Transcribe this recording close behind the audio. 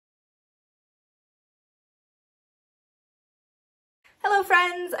Hello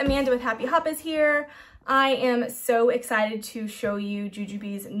friends, Amanda with Happy Hop is here. I am so excited to show you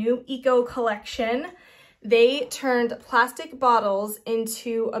JuJuBe's new Eco Collection. They turned plastic bottles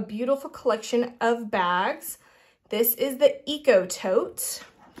into a beautiful collection of bags. This is the Eco Tote.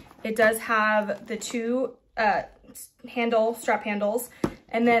 It does have the two strap handles,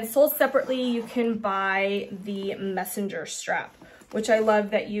 and then sold separately you can buy the messenger strap, which I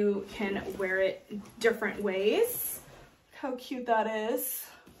love that you can wear it different ways. How cute that is.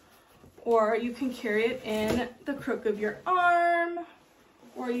 Or you can carry it in the crook of your arm,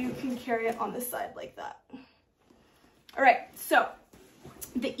 or you can carry it on the side like that. All right, so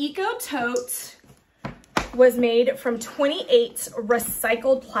the Eco Tote was made from 28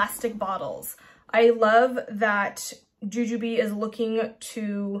 recycled plastic bottles. I love that JuJuBe is looking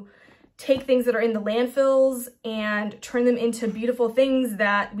to take things that are in the landfills and turn them into beautiful things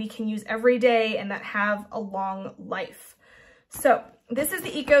that we can use every day and that have a long life. So this is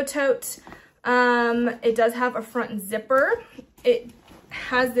the Eco Tote. It does have a front zipper. It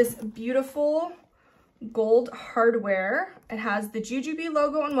has this beautiful gold hardware. It has the JuJuBe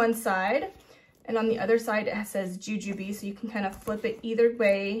logo on one side, and on the other side it says JuJuBe, so you can kind of flip it either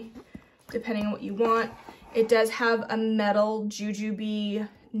way depending on what you want. It does have a metal JuJuBe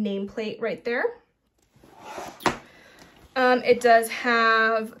nameplate right there. It does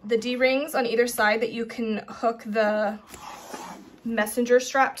have the D-rings on either side that you can hook the messenger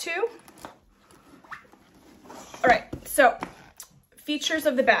strap to. All right, so features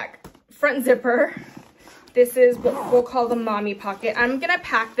of the bag. Front zipper. This is what we'll call the mommy pocket. I'm gonna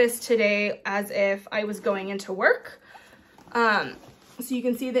pack this today as if I was going into work. So you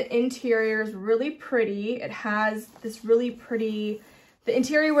can see the interior is really pretty. It has this really pretty, the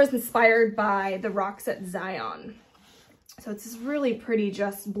interior was inspired by the rocks at Zion. So it's this really pretty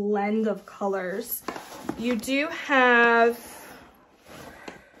just blend of colors. You do have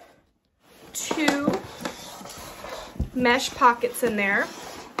two mesh pockets in there,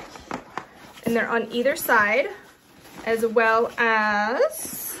 and they're on either side, as well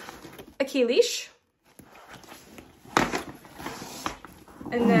as a key leash.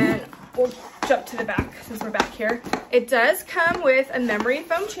 And then we'll jump to the back since we're back here. It does come with a memory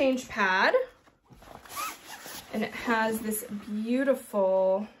foam change pad, and it has this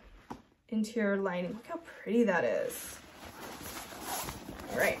beautiful interior lining. Look how pretty that is.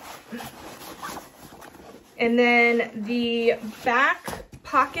 All right. And then the back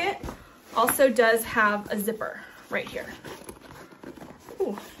pocket also does have a zipper right here.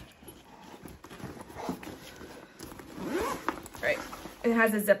 Ooh. Right. It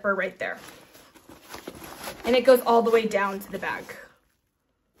has a zipper right there. And it goes all the way down to the bag.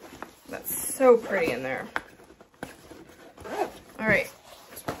 That's so pretty in there. All right.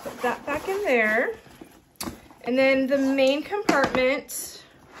 So put that back in there. And then the main compartment,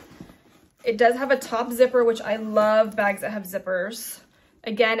 it does have a top zipper, which I love bags that have zippers.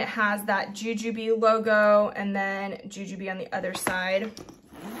 Again, it has that JuJuBe logo and then JuJuBe on the other side.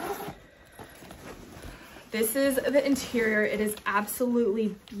 This is the interior. It is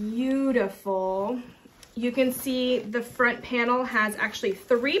absolutely beautiful. You can see the front panel has actually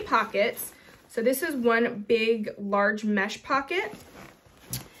 3 pockets. So this is one big, large mesh pocket.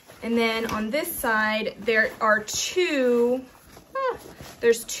 And then on this side, there are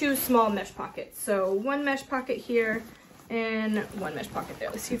there's 2 small mesh pockets. So one mesh pocket here and one mesh pocket there.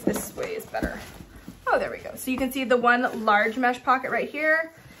 Let's see if this way is better. Oh, there we go. So you can see the one large mesh pocket right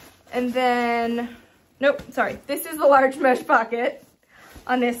here. And then, nope, sorry. This is the large mesh pocket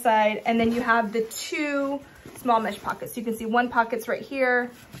on this side. And then you have the 2 small mesh pockets. So you can see one pocket's right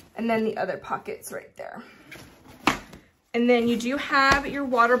here and then the other pocket's right there. And then you do have your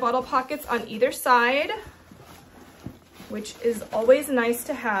water bottle pockets on either side, which is always nice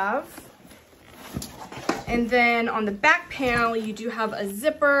to have. And then on the back panel, you do have a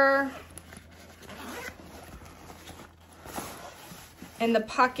zipper. And the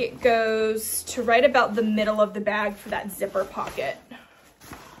pocket goes to right about the middle of the bag for that zipper pocket.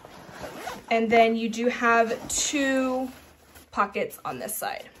 And then you do have 2 pockets on this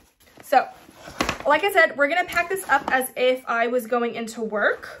side. So, like I said, we're gonna pack this up as if I was going into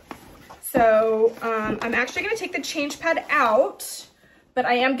work. So I'm actually gonna take the change pad out, but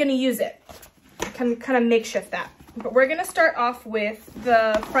I am gonna use it. I can kind of makeshift that. But we're gonna start off with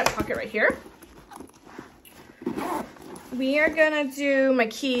the front pocket right here. We are gonna do my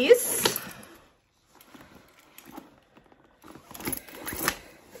keys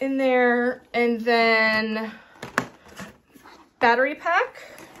in there, and then battery pack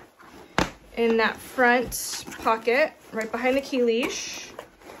in that front pocket right behind the key leash.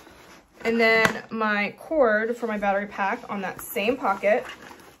 And then my cord for my battery pack on that same pocket.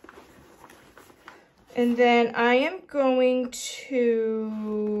 And then I am going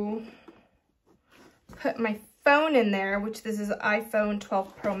to put my phone in there, which this is iPhone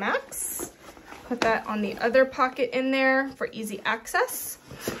 12 Pro Max. Put that on the other pocket in there for easy access.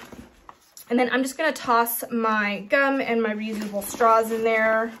 And then I'm just gonna toss my gum and my reusable straws in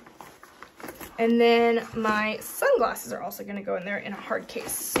there. And then my sunglasses are also gonna go in there in a hard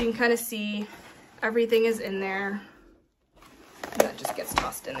case. So you can kind of see everything is in there. And that just gets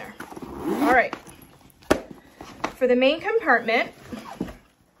tossed in there. All right. For the main compartment,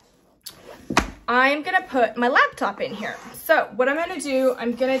 I'm gonna put my laptop in here. So what I'm gonna do,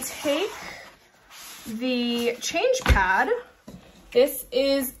 I'm gonna take the change pad. This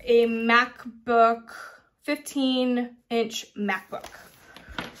is a MacBook, 15-inch MacBook.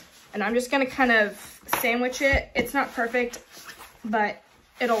 And I'm just gonna kind of sandwich it. It's not perfect, but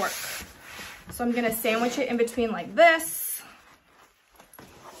it'll work. So I'm gonna sandwich it in between like this.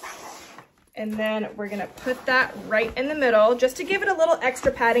 And then we're gonna put that right in the middle just to give it a little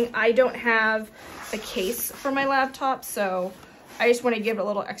extra padding. I don't have a case for my laptop, so I just wanna give it a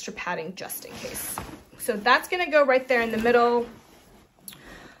little extra padding just in case. So that's gonna go right there in the middle.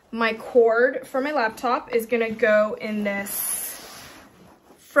 My cord for my laptop is gonna go in this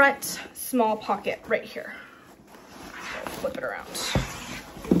front small pocket right here. So flip it around.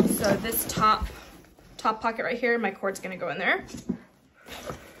 So this top pocket right here, my cord's gonna go in there.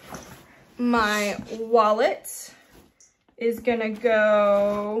 My wallet is gonna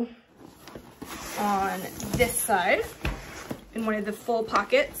go on this side in one of the full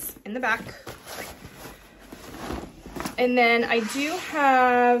pockets in the back. And then I do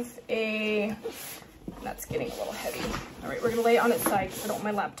have a, that's getting a little heavy. All right, we're gonna lay it on its side because I don't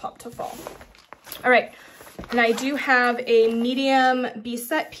want my laptop to fall. All right, and I do have a medium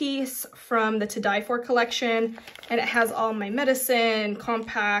B-set piece from the To Die For collection, and it has all my medicine,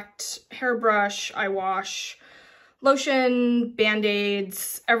 compact, hairbrush, eye wash, lotion,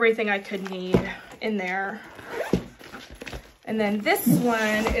 Band-Aids, everything I could need in there. And then this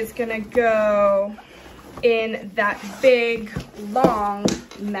one is gonna go in that big, long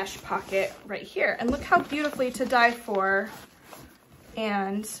mesh pocket right here. And look how beautifully To Die For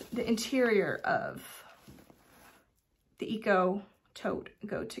and the interior of the Eco Tote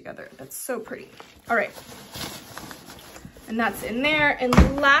go together. That's so pretty. All right, and that's in there. And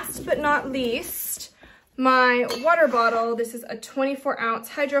last but not least, my water bottle. This is a 24-ounce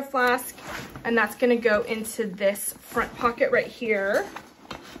hydro flask, and that's gonna go into this front pocket right here.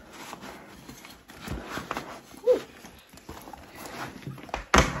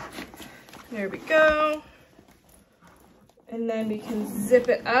 There we go. And then we can zip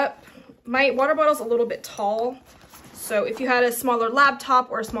it up. My water bottle's a little bit tall, so if you had a smaller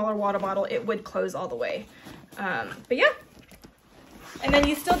laptop or a smaller water bottle, it would close all the way. But yeah. And then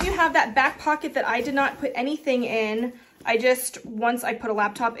you still do have that back pocket that I did not put anything in. Once I put a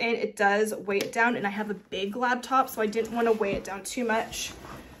laptop in, it does weigh it down, and I have a big laptop, so I didn't want to weigh it down too much.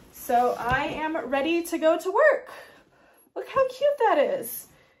 So I am ready to go to work. Look how cute that is.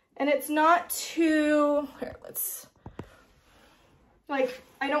 And it's not too, here,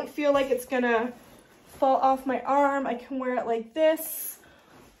 I don't feel like it's gonna fall off my arm. I can wear it like this,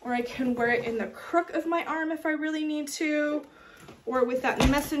 or I can wear it in the crook of my arm if I really need to, or with that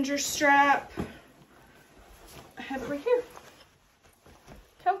messenger strap. I have it right here.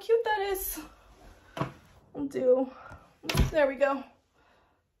 Look how cute that is. There we go.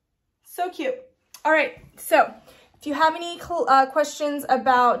 So cute. All right, so if you have any questions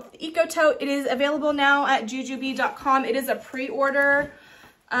about the Eco Tote, it is available now at JuJuBe.com. It is a pre-order.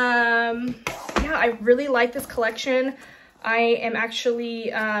 Yeah, I really like this collection. I am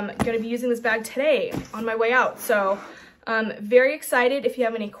actually going to be using this bag today on my way out. So very excited. If you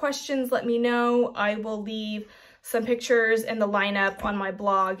have any questions, let me know. I will leave some pictures and the lineup on my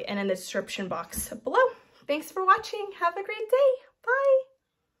blog and in the description box below. Thanks for watching. Have a great day. Bye.